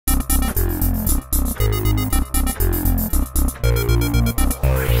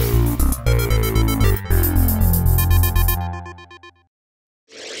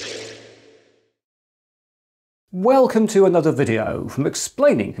Welcome to another video from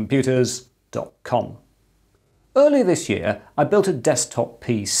explainingcomputers.com. Earlier this year I built a desktop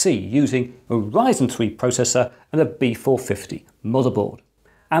PC using a Ryzen 3 processor and a B450 motherboard.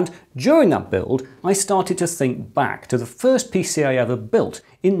 And during that build I started to think back to the first PC I ever built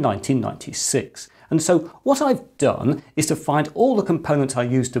in 1996. And so what I've done is to find all the components I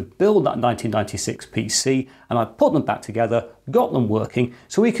used to build that 1996 PC, and I put them back together, got them working,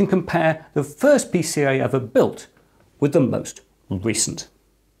 so we can compare the first PC I ever built with the most recent.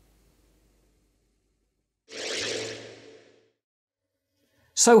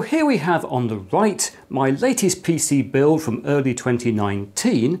 So here we have on the right my latest PC build from early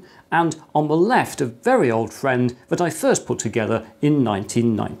 2019, and on the left a very old friend that I first put together in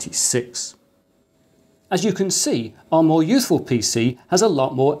 1996. As you can see, our more youthful PC has a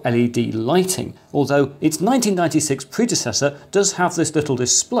lot more LED lighting, although its 1996 predecessor does have this little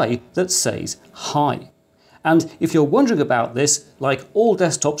display that says "Hi". And if you're wondering about this, like all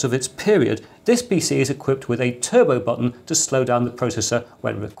desktops of its period, this PC is equipped with a turbo button to slow down the processor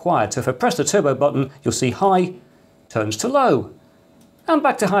when required. So if I press the turbo button, you'll see high turns to low, and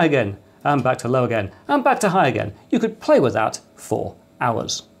back to high again, and back to low again, and back to high again. You could play with that for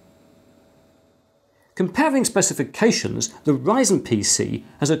hours. Comparing specifications, the Ryzen PC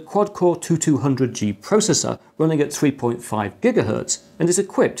has a quad-core 2200G processor running at 3.5 GHz and is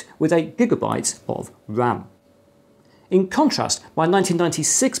equipped with 8 GB of RAM. In contrast, my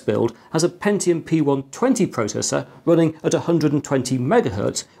 1996 build has a Pentium P120 processor running at 120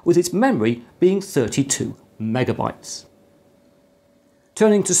 MHz, with its memory being 32 MB.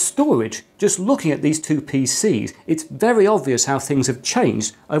 Turning to storage, just looking at these two PCs, it's very obvious how things have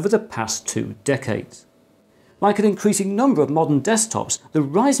changed over the past 2 decades. Like an increasing number of modern desktops, the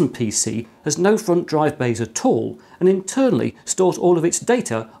Ryzen PC has no front drive bays at all and internally stores all of its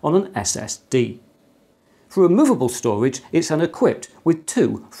data on an SSD. For removable storage, it's then equipped with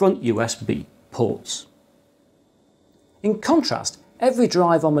 2 front USB ports. In contrast, every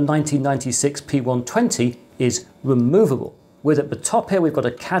drive on the 1996 P120 is removable. With at the top here we've got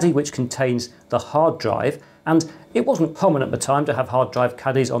a caddy which contains the hard drive, and it wasn't common at the time to have hard drive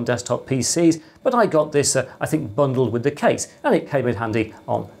caddies on desktop PCs, but I got this I think bundled with the case, and it came in handy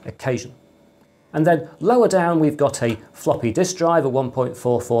on occasion. And then lower down we've got a floppy disk drive, a 1.44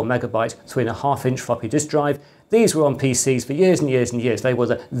 MB 3.5-inch floppy disk drive. These were on PCs for years and years and years. They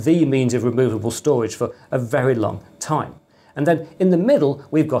were the means of removable storage for a very long time. And then in the middle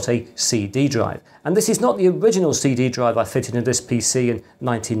we've got a CD drive, and this is not the original CD drive I fitted into this PC in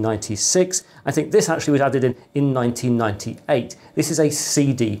 1996. I think this actually was added in 1998. This is a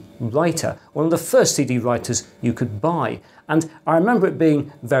CD writer, one of the first CD writers you could buy, and I remember it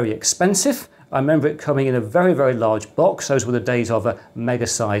being very expensive. I remember it coming in a very, very large box. Those were the days of a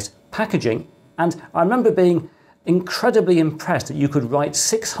mega-sized packaging, and I remember being incredibly impressed that you could write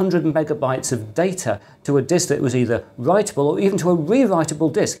 600 megabytes of data to a disk that was either writable or even to a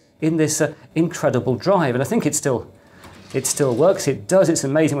rewritable disk in this incredible drive. And I think it still works. It does. It's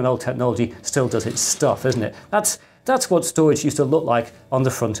amazing when old technology still does its stuff, isn't it? That's what storage used to look like on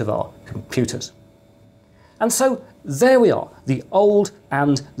the front of our computers. And so there we are, the old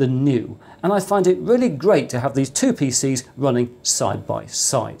and the new. And I find it really great to have these two PCs running side by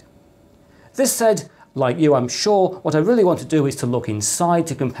side. This said, like you, I'm sure, what I really want to do is to look inside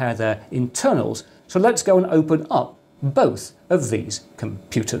to compare their internals. So let's go and open up both of these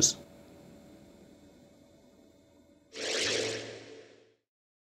computers.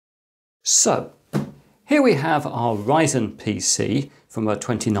 So here we have our Ryzen PC from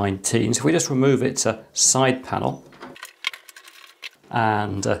 2019. So if we just remove its side panel,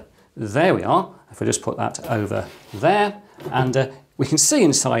 and there we are. If we just put that over there, and we can see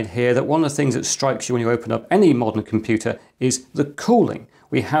inside here that one of the things that strikes you when you open up any modern computer is the cooling.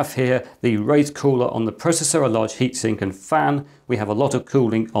 We have here the raised cooler on the processor, a large heatsink and fan. We have a lot of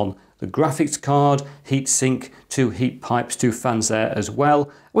cooling on the graphics card, heatsink, 2 heat pipes, 2 fans there as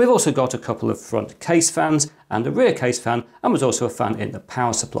well. We've also got a couple of front case fans and a rear case fan, and there's also a fan in the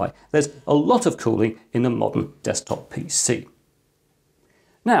power supply. There's a lot of cooling in a modern desktop PC.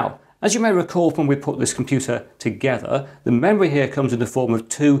 Now, as you may recall when we put this computer together, the memory here comes in the form of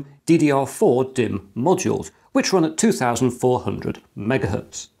 2 DDR4 DIMM modules, which run at 2400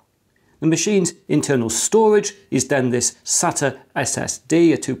 MHz. The machine's internal storage is then this SATA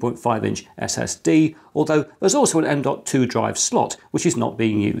SSD, a 2.5-inch SSD, although there's also an M.2 drive slot, which is not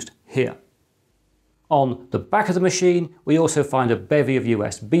being used here. On the back of the machine, we also find a bevy of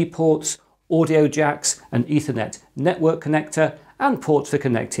USB ports, audio jacks, an Ethernet network connector, and ports for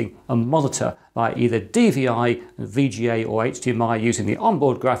connecting a monitor by either DVI, VGA or HDMI using the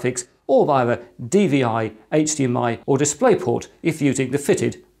onboard graphics, or via a DVI, HDMI or DisplayPort if using the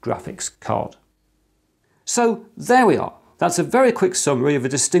fitted graphics card. So there we are. That's a very quick summary of the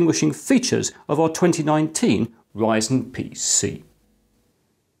distinguishing features of our 2019 Ryzen PC.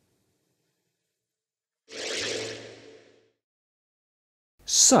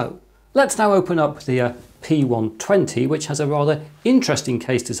 So let's now open up the P120, which has a rather interesting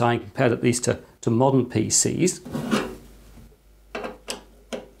case design compared at least to modern PCs.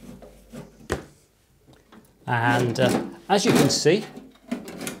 And as you can see,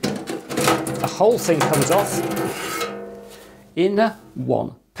 the whole thing comes off in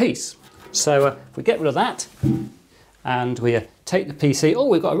one piece. So if we get rid of that and we take the PC, oh,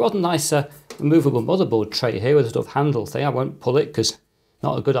 we've got a rather nice removable motherboard tray here with a sort of handle thing. I won't pull it because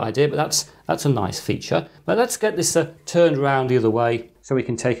not a good idea, but that's a nice feature. But let's get this turned around the other way so we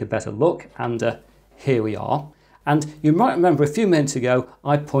can take a better look. And here we are. And you might remember a few minutes ago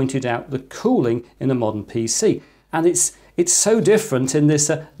I pointed out the cooling in a modern PC, and it's so different in this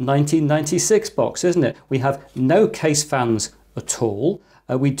 1996 box, isn't it? We have no case fans at all.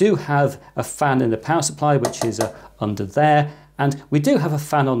 We do have a fan in the power supply, which is under there, and we do have a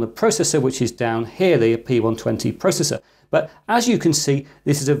fan on the processor, which is down here, the P120 processor. But as you can see,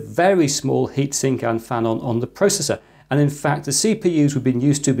 this is a very small heatsink and fan on the processor. And in fact, the CPUs we've been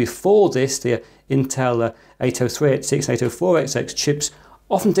used to before this, the Intel 80386 and 804XX chips,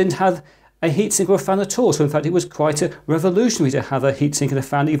 often didn't have a heatsink or a fan at all. So in fact, it was quite revolutionary to have a heatsink and a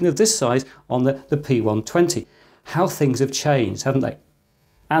fan even of this size on the P120. How things have changed, haven't they?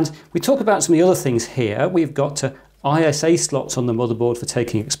 And we talk about some of the other things here. We've got ISA slots on the motherboard for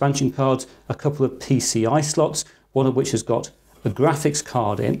taking expansion cards, a couple of PCI slots, one of which has got a graphics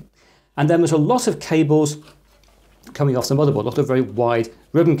card in. And then there's a lot of cables coming off the motherboard, a lot of very wide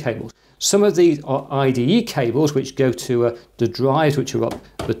ribbon cables. Some of these are IDE cables which go to the drives which are up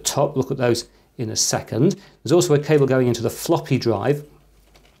the top. Look at those in a second. There's also a cable going into the floppy drive.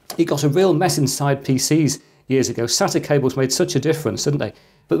 It got a real mess inside PCs years ago. SATA cables made such a difference, didn't they?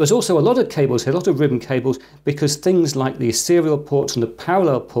 But there's also a lot of cables here, a lot of ribbon cables, because things like the serial ports and the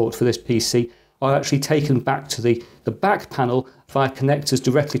parallel port for this PC are actually taken back to the back panel via connectors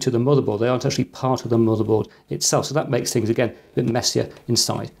directly to the motherboard. They aren't actually part of the motherboard itself. So that makes things, again, a bit messier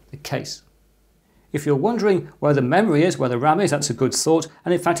inside the case. If you're wondering where the memory is, where the RAM is, that's a good thought.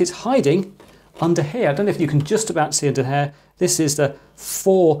 And in fact, it's hiding under here. I don't know if you can just about see under here. This is the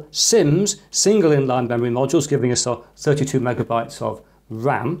 4 SIMs, single inline memory modules, giving us our 32 megabytes of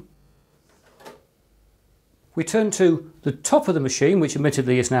RAM. We turn to the top of the machine, which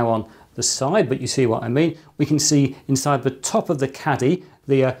admittedly is now on the side, but you see what I mean. We can see inside the top of the caddy,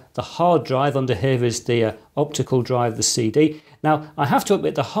 the hard drive. Under here is the optical drive, the CD. Now, I have to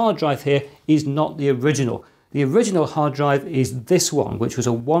admit the hard drive here is not the original. The original hard drive is this one, which was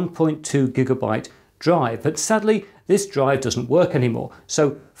a 1.2 gigabyte drive, but sadly this drive doesn't work anymore.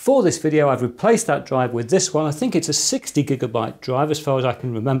 So for this video I've replaced that drive with this one. I think it's a 60 gigabyte drive as far as I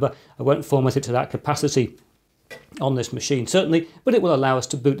can remember. I won't format it to that capacity on this machine certainly, but it will allow us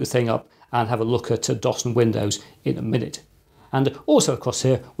to boot the thing up and have a look at DOS and Windows in a minute. And also across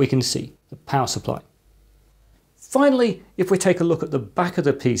here we can see the power supply. Finally, if we take a look at the back of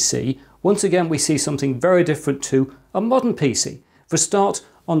the PC, once again we see something very different to a modern PC. For a start,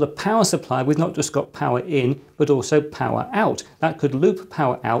 on the power supply we've not just got power in but also power out. That could loop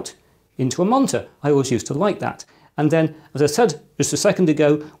power out into a monitor. I always used to like that. And then, as I said just a second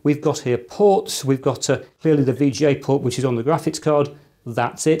ago, we've got here ports. We've got clearly the VGA port, which is on the graphics card.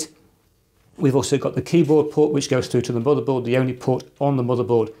 That's it. We've also got the keyboard port, which goes through to the motherboard, the only port on the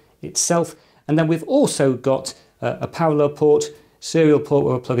motherboard itself. And then we've also got a parallel port, serial port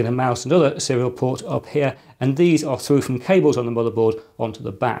where we're plugging a mouse, and another serial port up here. And these are through from cables on the motherboard onto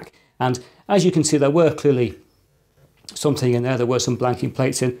the back. And as you can see, there were clearly something in there. There were some blanking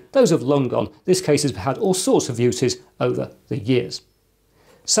plates in. Those have long gone. This case has had all sorts of uses over the years.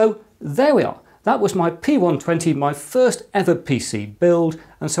 So there we are. That was my P120, my first ever PC build,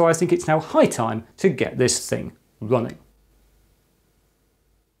 and so I think it's now high time to get this thing running.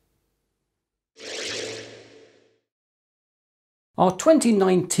 Our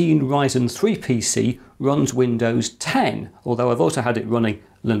 2019 Ryzen 3 PC runs Windows 10, although I've also had it running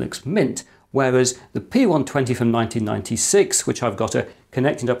Linux Mint, whereas the P120 from 1996, which I've got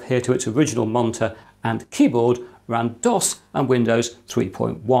connected up here to its original monitor and keyboard, ran DOS and Windows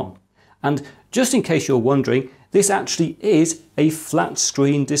 3.1. And just in case you're wondering, this actually is a flat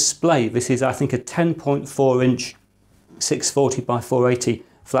screen display. This is, I think, a 10.4 inch 640 by 480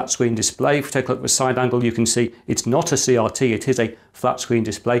 flat screen display. If you take a look at the side angle, you can see it's not a CRT, it is a flat screen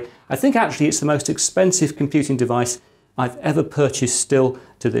display. I think actually it's the most expensive computing device I've ever purchased still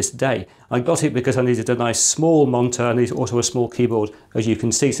to this day. I got it because I needed a nice small monitor and also a small keyboard, as you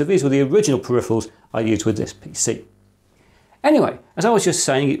can see. So these were the original peripherals I used with this PC. Anyway, as I was just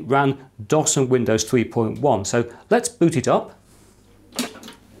saying, it ran DOS and Windows 3.1. So let's boot it up.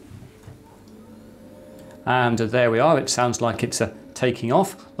 And there we are. It sounds like it's taking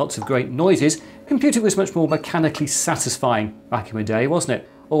off. Lots of great noises. Computer was much more mechanically satisfying back in the day, wasn't it?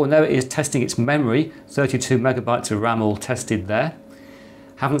 Oh, and there it is testing its memory. 32 megabytes of RAM all tested there.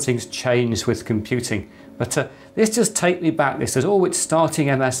 Haven't things changed with computing? But this just takes me back. This says, oh, it's starting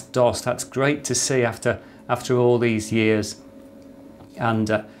MS-DOS. That's great to see after all these years.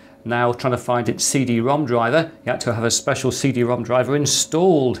 And now trying to find its CD-ROM driver. You had to have a special CD-ROM driver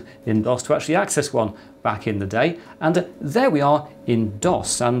installed in DOS to actually access one back in the day. And there we are in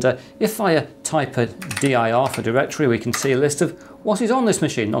DOS. And if I type a dir for directory, we can see a list of what is on this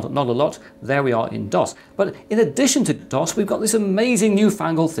machine. Not a lot. There we are in DOS. But in addition to DOS, we've got this amazing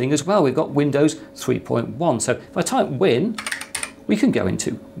newfangled thing as well. We've got Windows 3.1. So if I type Win, we can go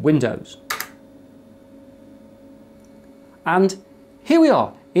into Windows. And here we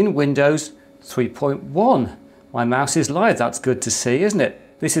are in Windows 3.1. My mouse is live. That's good to see, isn't it?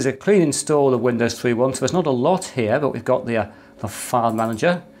 This is a clean install of Windows 3.1, so there's not a lot here, but we've got the file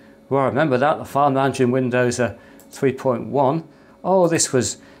manager. Well, I remember that, the file manager in Windows 3.1. Oh, this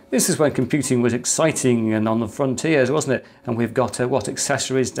is when computing was exciting and on the frontiers, wasn't it? And we've got what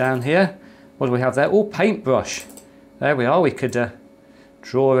accessories down here? What do we have there? Oh, paintbrush. There we are. We could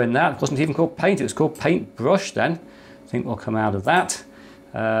draw in that. It wasn't even called paint. It was called paintbrush then. I think we'll come out of that.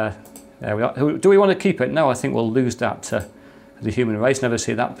 There we are. Do we want to keep it? No, I think we'll lose that for the human race. Never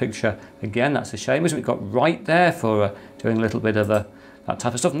see that picture again. That's a shame, isn't it? We've got right there for doing a little bit of that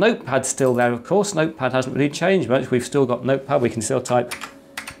type of stuff. Notepad's still there, of course. Notepad hasn't really changed much. We've still got Notepad. We can still type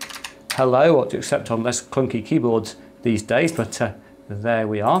hello, except on less clunky keyboards these days. But there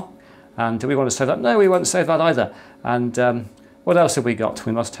we are. And do we want to save that? No, we won't save that either. And what else have we got?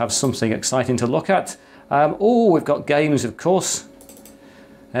 We must have something exciting to look at. Oh, we've got games, of course.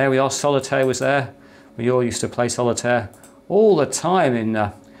 There we are. Solitaire was there. We all used to play Solitaire all the time in,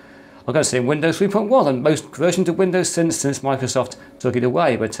 I'm going to say in Windows 3.1 and most versions of Windows since Microsoft took it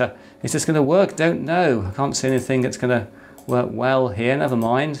away. But is this going to work? Don't know. I can't see anything that's going to work well here. Never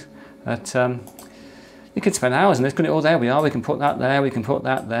mind. But you could spend hours in this, couldn't it? Oh, there we are. We can put that there. We can put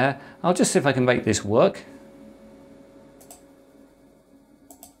that there. I'll just see if I can make this work.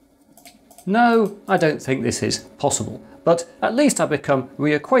 No, I don't think this is possible, but at least I've become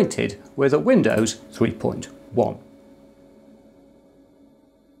reacquainted with Windows 3.1.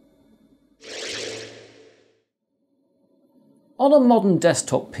 On a modern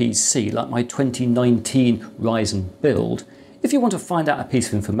desktop PC like my 2019 Ryzen build, if you want to find out a piece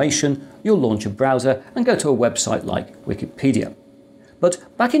of information, you'll launch a browser and go to a website like Wikipedia. But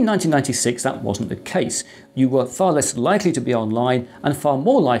back in 1996 that wasn't the case. You were far less likely to be online and far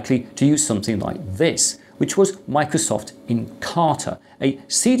more likely to use something like this, which was Microsoft Encarta, a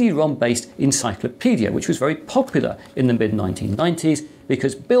CD-ROM based encyclopedia which was very popular in the mid-1990s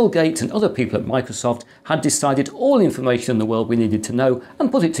because Bill Gates and other people at Microsoft had decided all the information in the world we needed to know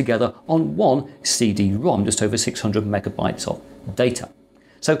and put it together on one CD-ROM, just over 600 megabytes of data.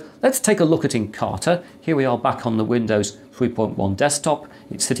 So let's take a look at Encarta. Here we are back on the Windows 3.1 desktop.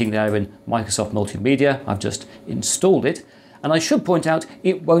 It's sitting there in Microsoft Multimedia. I've just installed it. And I should point out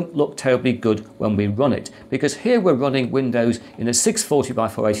it won't look terribly good when we run it, because here we're running Windows in a 640 by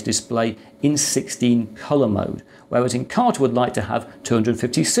 480 display in 16 color mode, whereas Encarta would like to have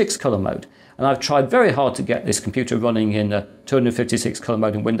 256 color mode. And I've tried very hard to get this computer running in 256 color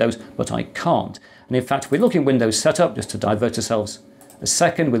mode in Windows, but I can't. And in fact, if we look in Windows Setup, just to divert ourselves a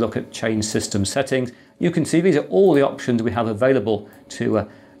second, we look at Change System Settings. You can see these are all the options we have available to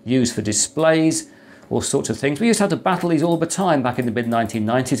use for displays, all sorts of things. We used to have to battle these all the time back in the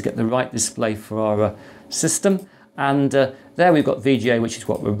mid-1990s to get the right display for our system. And there we've got VGA, which is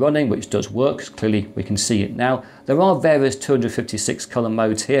what we're running, which does work. Clearly we can see it now. There are various 256 color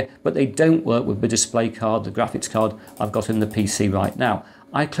modes here, but they don't work with the display card, the graphics card I've got in the PC right now.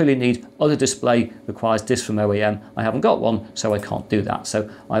 I clearly need other display, requires disk from OEM. I haven't got one, so I can't do that. So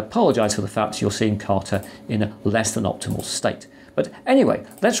I apologize for the fact you're seeing Encarta in a less than optimal state. But anyway,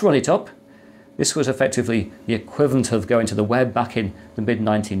 let's run it up. This was effectively the equivalent of going to the web back in the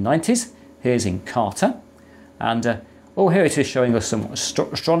mid-1990s. Here's Encarta. And oh, here it is showing us some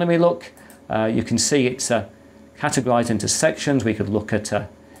astronomy look. You can see it's categorized into sections. We could look at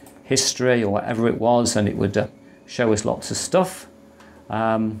history or whatever it was, and it would show us lots of stuff.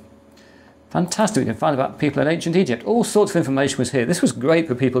 Fantastic, we can find about people in ancient Egypt. All sorts of information was here. This was great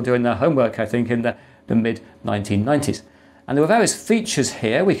for people doing their homework, I think, in the mid-1990s. And there were various features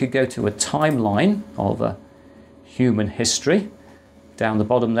here. We could go to a timeline of human history down the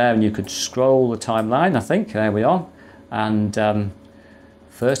bottom there, and you could scroll the timeline, I think. There we are. And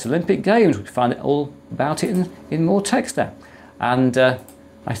first Olympic Games, we could find it all about it in more text there. And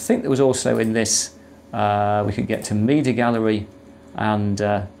I think there was also in this, we could get to Media Gallery, and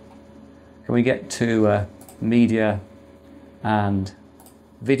can we get to Media and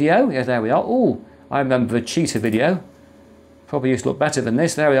Video? Yeah, there we are. Oh, I remember the cheetah video. Probably used to look better than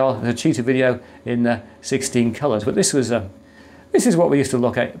this. There we are, the cheetah video in 16 colours. But this was this is what we used to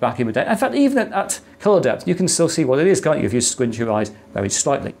look at back in the day. In fact, even at colour depth, you can still see what it is, can't you, if you squint your eyes very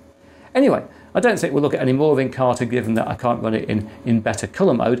slightly. Anyway, I don't think we'll look at any more of Encarta, given that I can't run it in better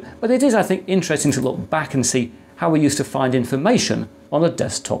colour mode, but it is, I think, interesting to look back and see how we used to find information on a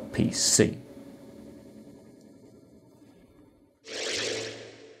desktop PC.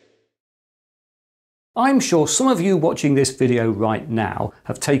 I'm sure some of you watching this video right now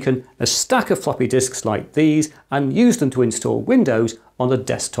have taken a stack of floppy disks like these and used them to install Windows on a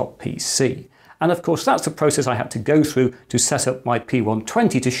desktop PC. And of course that's the process I had to go through to set up my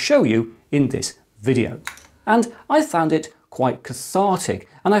P120 to show you in this video. And I found it quite cathartic,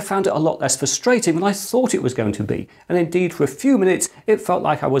 and I found it a lot less frustrating than I thought it was going to be. And indeed, for a few minutes it felt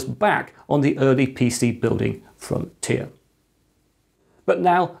like I was back on the early PC building frontier. But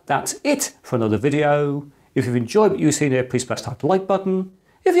now that's it for another video. If you've enjoyed what you've seen here, please press that like button.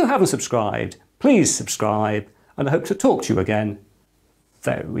 If you haven't subscribed, please subscribe, and I hope to talk to you again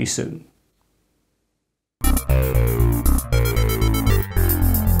very soon.